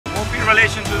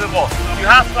relation to the ball. You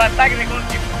have to attack the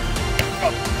goalkeeper.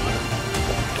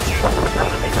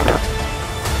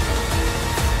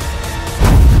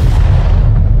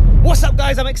 What's up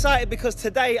guys, I'm excited because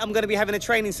today I'm going to be having a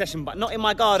training session, but not in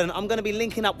my garden. I'm going to be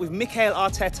linking up with Mikel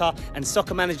Arteta and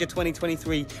Soccer Manager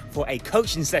 2023 for a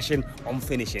coaching session on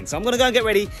finishing. So I'm going to go and get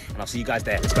ready and I'll see you guys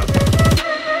there. Let's go.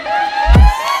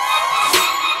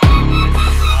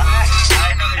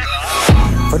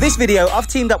 For this video, I've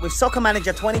teamed up with Soccer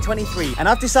Manager 2023 and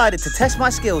I've decided to test my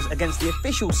skills against the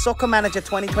official Soccer Manager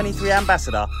 2023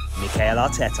 ambassador, Mikel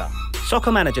Arteta.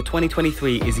 Soccer Manager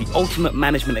 2023 is the ultimate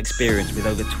management experience with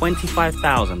over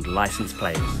 25,000 licensed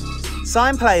players.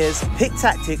 Sign players, pick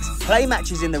tactics, play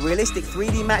matches in the realistic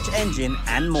 3D match engine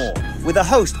and more. With a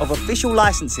host of official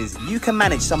licenses, you can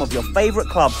manage some of your favourite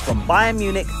clubs from Bayern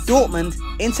Munich, Dortmund,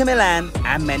 Inter Milan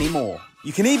and many more.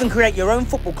 You can even create your own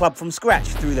football club from scratch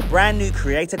through the brand new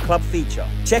Creator Club feature.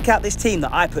 Check out this team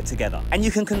that I put together. And you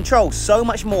can control so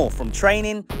much more, from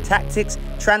training, tactics,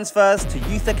 transfers to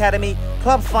youth academy,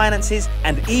 club finances,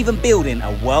 and even building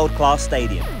a world-class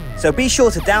stadium. So be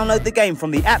sure to download the game from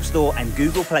the App Store and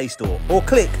Google Play Store, or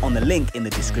click on the link in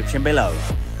the description below.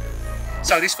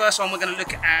 So this first one, we're going to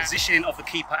look at positioning of the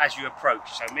keeper as you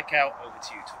approach. So Mikel, over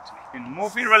to you, talk to me.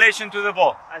 Move in relation to the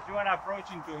ball. As you are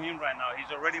approaching to him right now, he's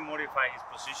already modified his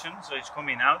position, so he's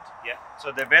coming out. Yeah.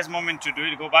 So the best moment to do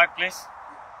it, go back please,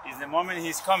 is the moment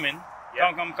he's coming.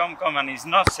 Yeah. Come, and he's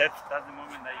not set. That's the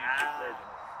moment that you should play.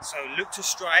 So look to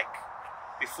strike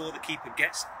before the keeper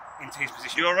gets into his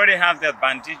position. You already have the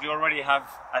advantage, you already have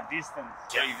a distance.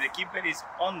 So Yeah. if the keeper is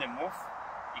on the move,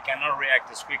 he cannot react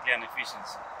as quickly and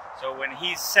efficiently. So when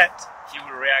he's set, he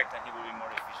will react and he will be more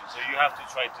efficient. So you have to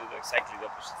try to do exactly the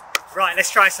opposite. Right,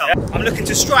 let's try some. Yeah. I'm looking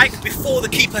to strike before the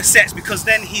keeper sets because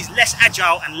then he's less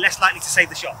agile and less likely to save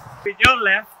the shot. With your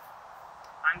left,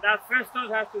 and that first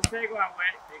touch has to take one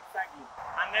away, exactly.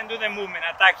 And then do the movement,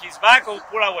 attack his back or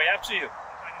pull away, up to you.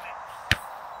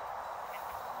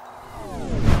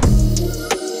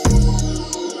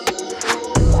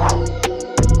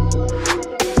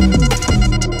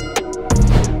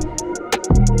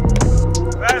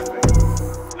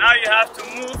 Perfect. Now you have to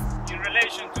move in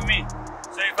relation to me.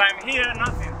 So if I'm here,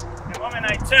 nothing. The moment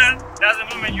I turn, that's the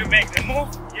moment you make the move,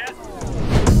 yes?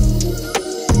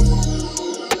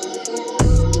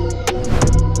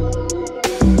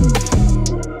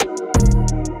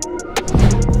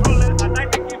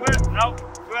 Attack the keeper, no,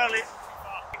 too early.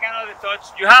 Take another touch.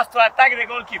 You have to attack the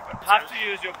goalkeeper. You have to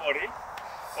use your body.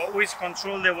 Always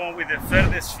control the one with the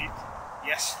furthest feet.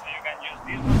 Yes. So you can use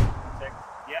this one.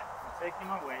 Take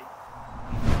him away.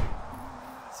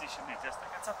 Decision is just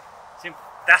like that. Simple.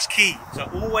 That's key. So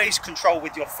always control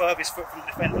with your furthest foot from the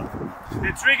defender.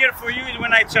 The trigger for you is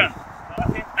when I turn.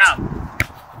 Okay. Now.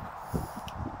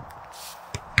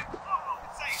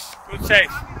 Good save.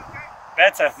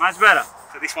 Better, much better.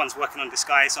 So this one's working on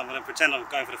disguise, so I'm going to pretend I'm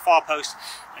going for the far post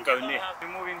and go near. We're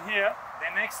moving here.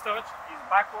 The next touch is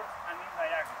backwards and in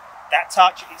diagonal. That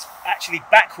touch is actually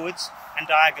backwards and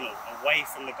diagonal, away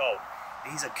from the goal.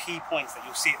 These are key points that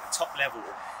you'll see at the top level.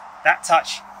 That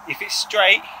touch, if it's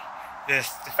straight, the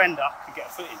defender can get a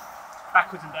foot in.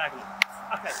 Backwards and diagonal.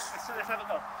 Okay, let's have a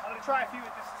go. I'm going to try a few.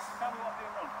 Just tell me what I'm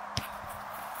doing wrong.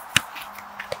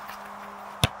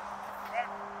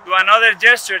 Do another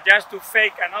gesture just to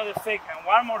fake another fake and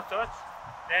one more touch,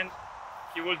 then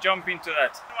he will jump into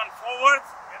that. One forward,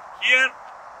 here,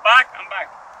 back and back.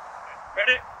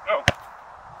 Ready? Go.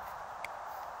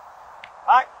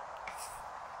 Back.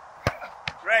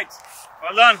 Great.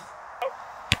 Well done.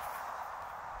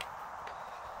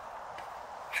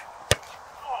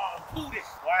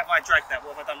 Why have I dragged that?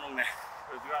 What have I done wrong there?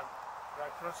 Because you are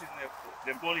crossing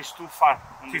the ball is too far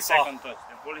on the second touch.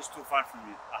 The ball is too far from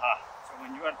you. Aha. So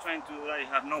when you are trying to do that, you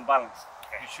have no balance.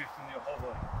 Okay. You're shifting your whole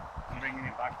body and bringing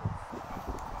it backwards.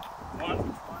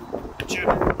 One, two,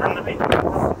 and the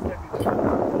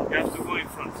you have to go in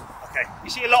front. Okay. You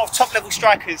see a lot of top level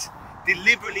strikers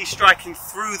deliberately striking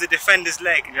through the defender's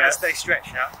leg as they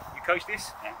stretch. Yeah. You coach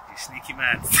this? Yeah. You sneaky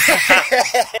man.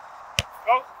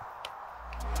 Go.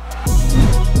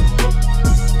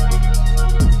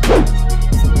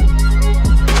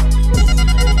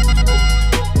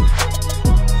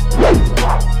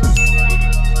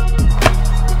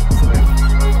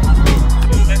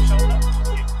 Left shoulder.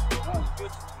 No, it's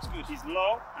good. It's good. He's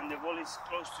low and the ball is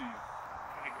close to you.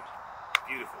 Very good.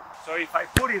 Beautiful. So if I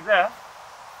put it there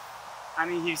and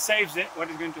he saves it, what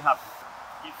is going to happen?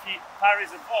 If he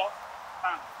parries the ball,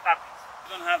 bam, tap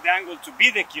it. You don't have the angle to be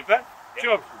the keeper. Two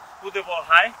options. Put the ball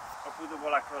high or put the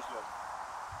ball across low.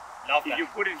 Love that. If you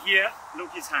put it here,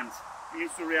 look his hands. He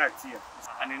needs to react here.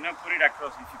 And if not put it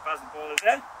across, if you pass the ball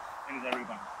there, then it's a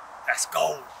rebound. That's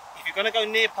gold. If you're going to go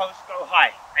near post, go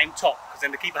high, aim top, because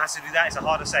then the keeper has to do that. It's a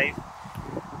harder save.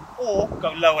 Or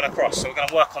go low and across. So we're going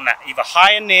to work on that, either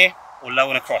high and near or low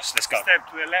and across. Let's go. Step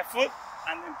to the left foot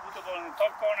and then put the ball in the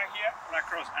top corner here or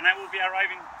across, and I will be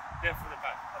arriving there for the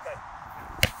back. Okay,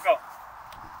 go.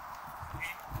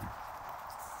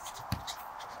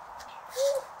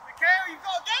 Mikhail, you've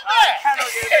got to get there. I cannot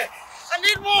get there. I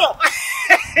need more.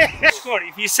 Score.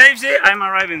 If he saves it, I'm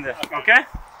arriving there. Okay?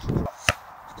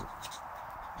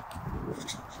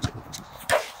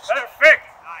 Perfect.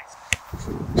 Nice.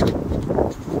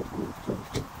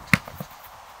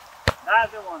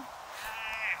 That's the one.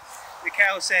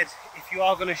 Mikhail said if you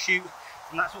are going to shoot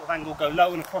from that sort of angle, go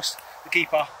low and across the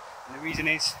keeper. And the reason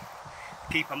is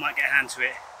the keeper might get a hand to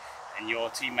it and your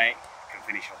teammate can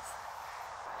finish off.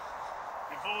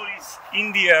 The ball is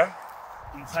in the air,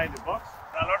 inside the box.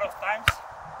 A lot of times,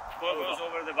 ball goes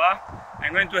over the bar.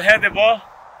 I'm going to head the ball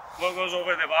goes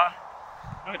over the bar.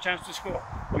 No chance to score.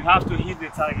 You have to hit the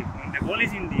target. When the ball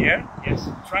is in the air, yes,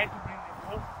 try to bring the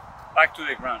ball back to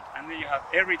the ground. And then you have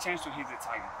every chance to hit the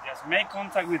target. Just make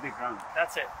contact with the ground.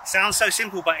 That's it. Sounds so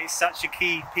simple, but it's such a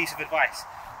key piece of advice.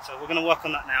 So we're going to work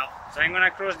on that now. So I'm going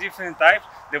to cross different types.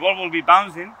 The ball will be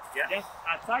bouncing. Yeah. Just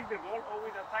attack the ball,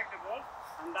 always attack the ball,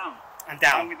 and down. And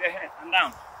down. And with the head, and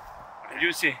down. Okay.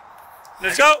 You see.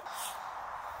 Let's go. Oh,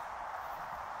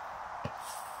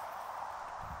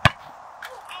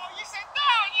 you said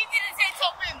down, you didn't say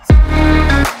top bins.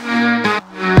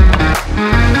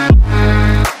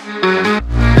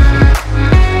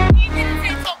 You didn't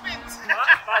say top bins.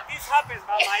 But this happens,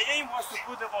 but my aim was to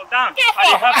put the ball down. Yeah.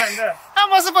 And it happened there. How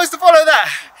am I supposed to follow that?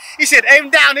 He said aim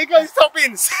down, it goes top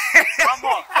bins. One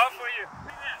more, one for you.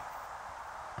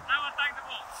 Now attack the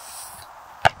ball.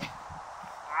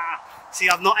 See,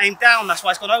 I've not aimed down, that's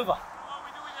why it's gone over. What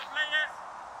we do with the players,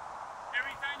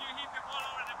 every time you hit the ball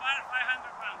over the bar,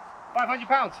 500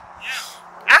 pounds. £500?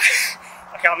 Yeah.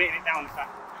 Okay, I'm hitting it down this time.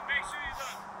 And make sure you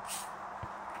don't.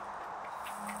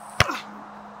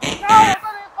 No, I've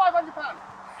done it at £500.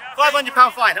 Yeah,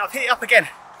 £500 fine, I've hit it up again.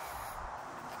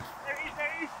 There is.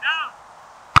 Now.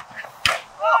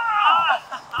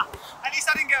 At least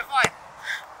I didn't get a fine.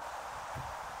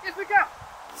 Yes, we go.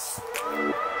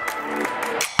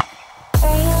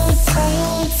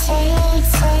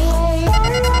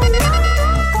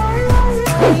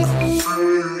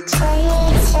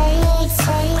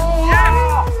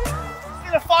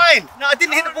 Still a fine. No, I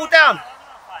didn't hit the ball down.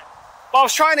 But I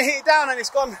was trying to hit it down and it's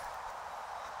gone. Do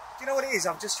you know what it is?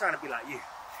 I'm just trying to be like you.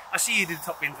 I see you did the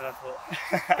top bins and I thought.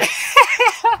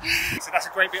 So that's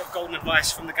a great bit of golden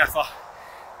advice from the gaffer.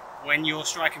 When you're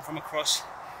striking from across,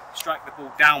 strike the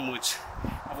ball downwards.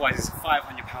 Otherwise it's a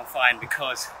 £500 fine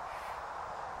because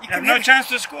you have no chance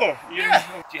to score. Yeah.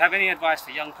 Do you have any advice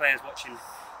for young players watching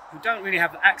who don't really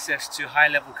have access to high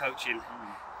level coaching?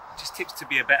 Just tips to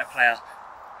be a better player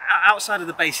outside of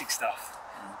the basic stuff.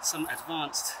 Some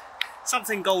advanced,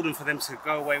 something golden for them to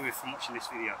go away with from watching this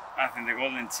video. I think the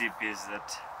golden tip is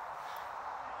that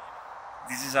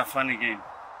this is a funny game,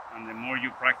 and the more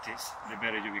you practice, the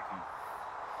better you become.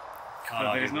 So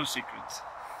there is no secrets.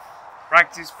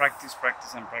 Practice, practice,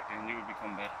 practice, and practice, and you will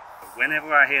become better.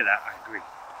 Whenever I hear that, I agree.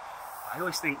 I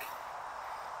always think,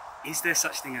 is there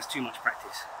such thing as too much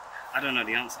practice? I don't know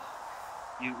the answer.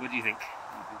 What do you think?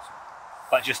 I think so.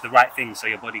 But just the right thing so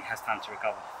your body has time to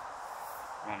recover.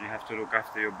 Well, you have to look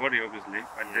after your body, obviously,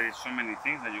 but there is so many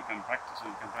things that you can practice. So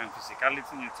you can practice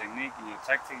physicality, in your technique, in your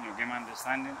tactic, in your game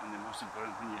understanding, and the most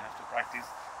important thing you have to practice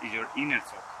is your inner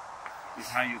talk. It's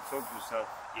how you talk to yourself.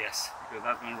 Yes. Because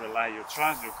that's going to rely your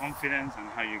trust, your confidence, and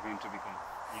how you're going to become.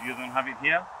 If you don't have it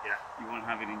here, you won't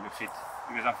have it in your feet.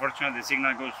 Because unfortunately the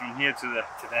signal goes from here to there.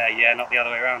 To there, yeah, not the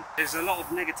other way around. There's a lot of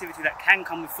negativity that can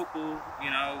come with football, you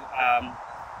know,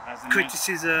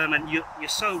 criticism, and you're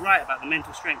so right about the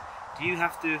mental strength. Do you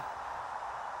have to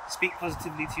speak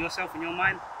positively to yourself in your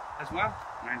mind as well?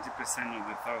 90% of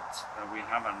the thoughts that we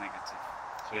have are negative.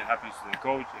 So it happens to the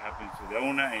coach, it happens to the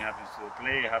owner, it happens to the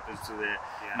player, it happens to the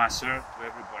master, to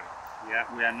everybody. Yeah,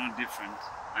 we are not different,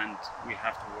 and we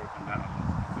have to work on that a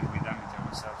lot because we damage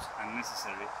ourselves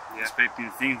unnecessarily, expecting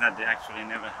things that they actually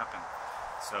never happen.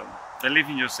 So believe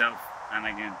in yourself, and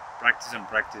again, practice and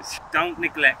practice. Don't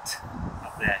neglect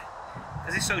up there,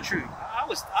 because it's so true. I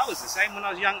was the same when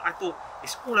I was young. I thought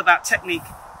it's all about technique,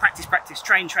 practice, practice,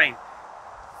 train, train.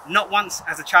 Not once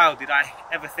as a child did I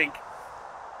ever think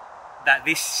that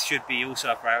this should be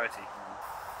also a priority.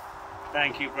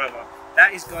 Thank you, brother.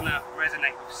 That is gonna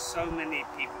resonate with so many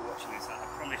people watching this, I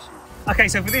promise you. Okay,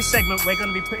 so for this segment, we're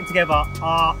gonna be putting together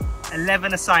our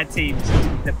 11-a-side teams.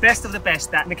 The best of the best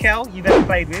that Mikel, you've ever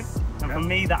played with, and for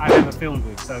me, that I've ever filmed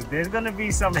with. So there's gonna be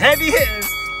some heavy hitters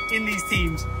in these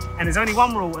teams, and there's only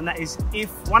one rule, and that is if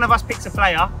one of us picks a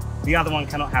player, the other one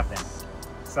cannot have them.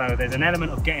 So there's an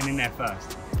element of getting in there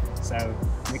first. So,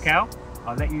 Mikel,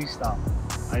 I'll let you start.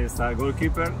 I start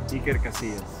goalkeeper, Iker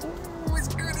Casillas. Oh, it's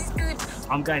good, it's good.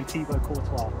 I'm going Thibaut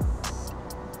Courtois.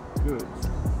 Good.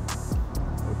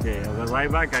 Okay, as a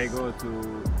right back, I go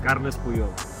to Carles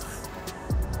Puyol.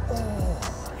 Oh,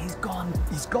 he's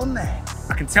gone there.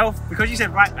 I can tell, because you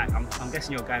said right back, I'm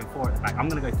guessing you're going 4 at the back. I'm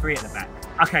going to go 3 at the back.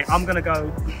 Okay, I'm going to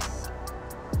go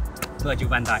Virgil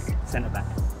van Dijk, centre back.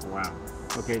 Wow.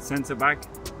 Okay, centre back,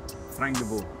 Frank de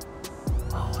Boer.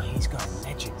 Oh, he's going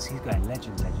legends. He's going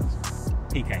legends.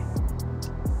 PK.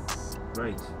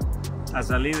 Right. As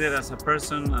a leader, as a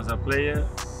person, as a player,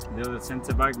 the other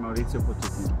centre back, Mauricio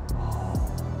Pochettino. Oh,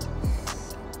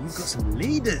 you've got some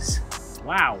leaders.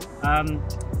 Wow. I'm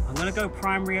going to go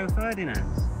Prime Rio Ferdinand.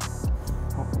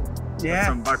 Yeah.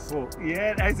 From back 4.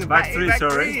 Yeah, that's a back 3,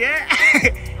 sorry. 3, yeah.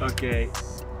 Okay.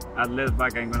 At left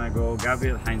back, I'm going to go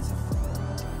Gabriel Heinze.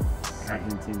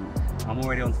 Argentina. I'm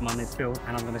already onto my midfield,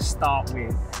 and I'm going to start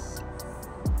with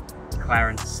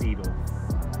Clarence Seedorf.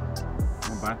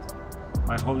 Not bad.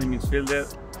 My holding midfielder,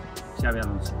 Xabi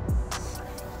Alonso.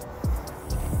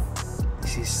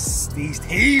 These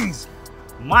teams.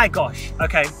 My gosh.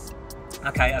 Okay.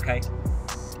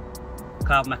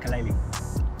 Cloud Makaleli.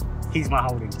 He's my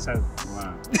holding, so.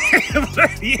 Wow.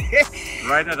 Yeah.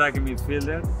 Right attacking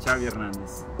midfielder, Xavi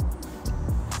Hernandez.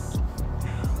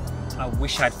 I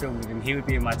wish I'd filmed with him. He would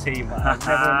be in my team, but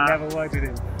I've never worked with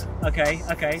him. Okay.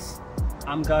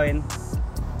 I'm going.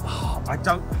 Oh, I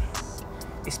don't.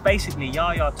 It's basically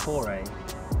Yaya Toure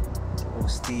or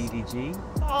Stevie G.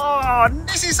 Oh,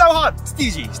 this is so hard.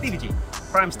 Stevie G.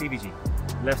 Prime Stevie G.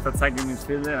 Left attacking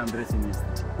midfielder, Andres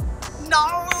Iniesta.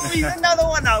 No, he's another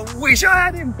one. I wish I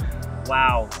had him.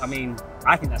 Wow. I mean,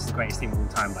 I think that's the greatest team of all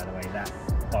time, by the way. That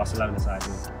Barcelona side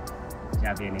with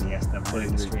Xavi and Iniesta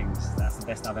pulling the strings. That's the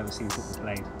best I've ever seen football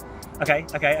played. Okay.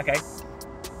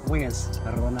 Wingers,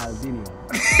 Ronaldinho.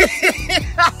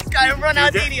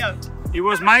 Ronaldinho. It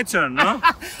was my turn, no?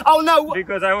 Oh no!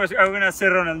 Because I was going to say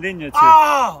Ronaldinho too.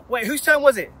 Oh, wait, whose turn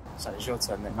was it? So it's your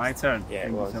turn then. My turn. Yeah,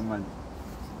 Thank it was. you so much.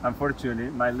 Unfortunately,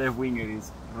 my left winger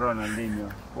is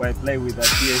Ronaldinho, who I play with at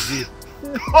PSG.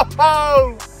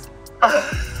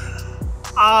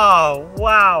 Oh,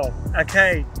 wow.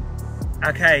 Okay,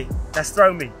 that's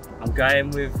thrown me. I'm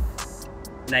going with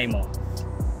Neymar.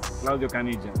 Claudio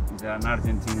Caniggia is an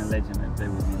Argentinian legend. I play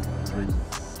with him.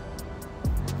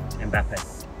 Mbappe.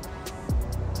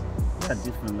 Yeah,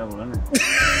 different level, isn't it?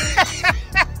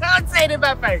 I'd say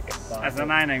Mbappe. As a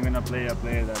 9, I'm going to play a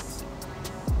player that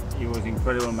he was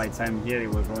incredible my time here. He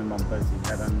was Robin van Persie. He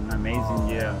had an amazing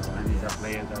year, and he's a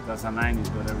player that as a 9 he's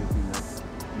got everything that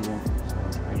you want. So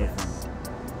I go for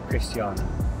him. Cristiano.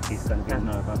 He's going to be.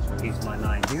 No, that's right. He's my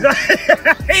 9.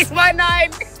 He's my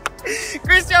 9.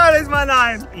 Cristiano's my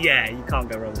 9. Yeah, you can't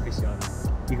go wrong with Cristiano.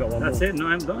 You got one That's more. it. No,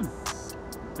 I'm done.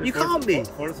 You can't be.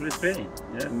 4-3-3.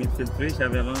 Yeah, midfield 3,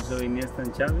 Xabi Alonso, Iniesta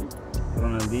and Xavi,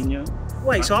 Ronaldinho,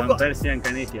 Wait, so I've got... Persie and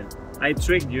Caniggia. I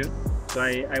tricked you, so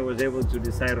I was able to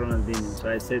decide Ronaldinho. So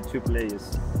I said 2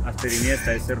 players. After Iniesta,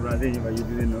 I said Ronaldinho, but you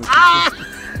didn't know.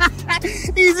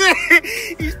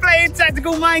 He's playing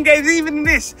tactical mind games even in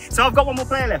this. So I've got one more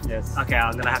player left? Yes. Okay,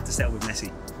 I'm going to have to settle with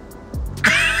Messi.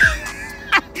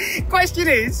 Question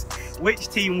is, which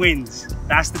team wins?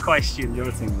 That's the question.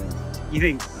 Your team wins. You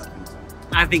think?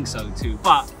 I think so too,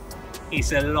 but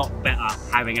it's a lot better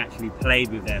having actually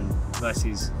played with them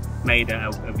versus made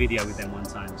a video with them one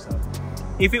time. So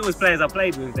if it was players I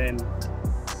played with, then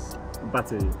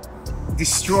Batter you.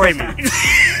 Destroy me.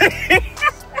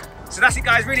 So that's it,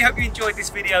 guys. Really hope you enjoyed this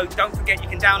video. Don't forget you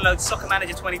can download Soccer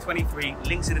Manager 2023.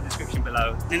 Links in the description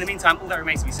below. And in the meantime, all that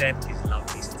remains to be said is love,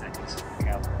 peace and tekkers.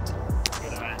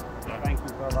 Thank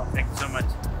you, brother. Thank you so much.